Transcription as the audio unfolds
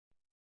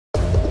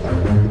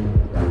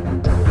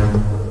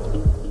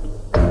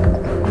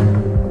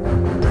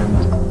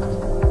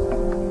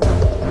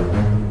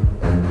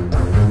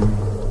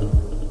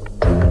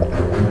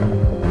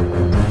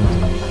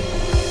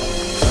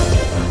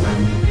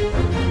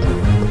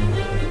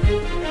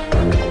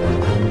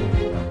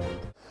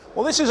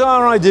this is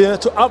our idea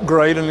to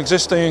upgrade an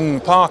existing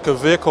park of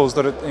vehicles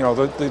that,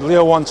 the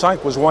Leo 1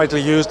 tank was widely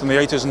used in the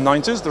 80s and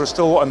 90s. There are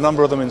still a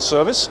number of them in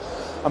service,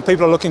 and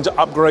people are looking to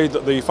upgrade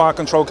the fire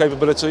control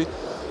capability.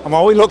 And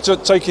while we looked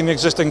at taking the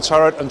existing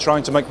turret and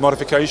trying to make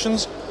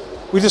modifications,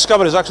 we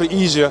discovered it's actually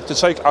easier to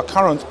take our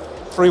current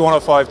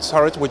C3105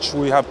 turret, which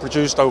we have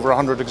produced over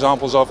 100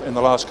 examples of in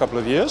the last couple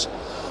of years,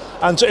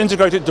 and to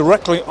integrate it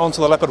directly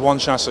onto the Leopard 1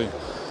 chassis.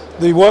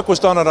 The work was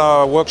done at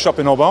our workshop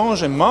in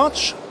Aubange in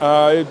March.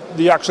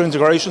 The actual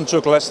integration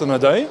took less than a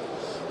day.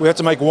 We had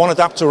to make one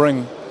adapter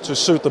ring to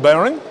suit the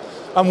bearing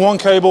and one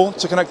cable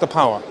to connect the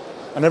power,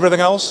 and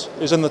everything else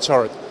is in the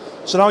turret.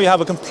 So now you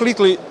have a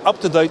completely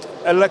up-to-date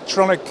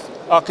electronic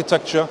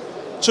architecture,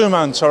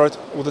 two-man turret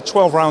with a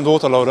 12-round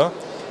autoloader,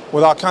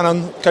 with our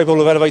cannon capable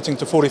of elevating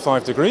to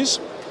 45 degrees,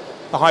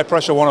 a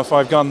high-pressure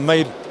 105 gun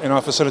made in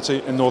our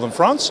facility in northern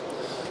France.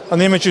 And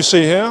the image you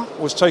see here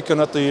was taken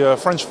at the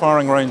French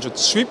firing range at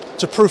Sweep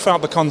to proof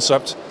out the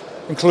concept,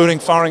 including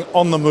firing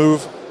on the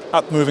move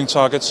at moving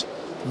targets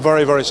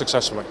very, very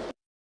successfully.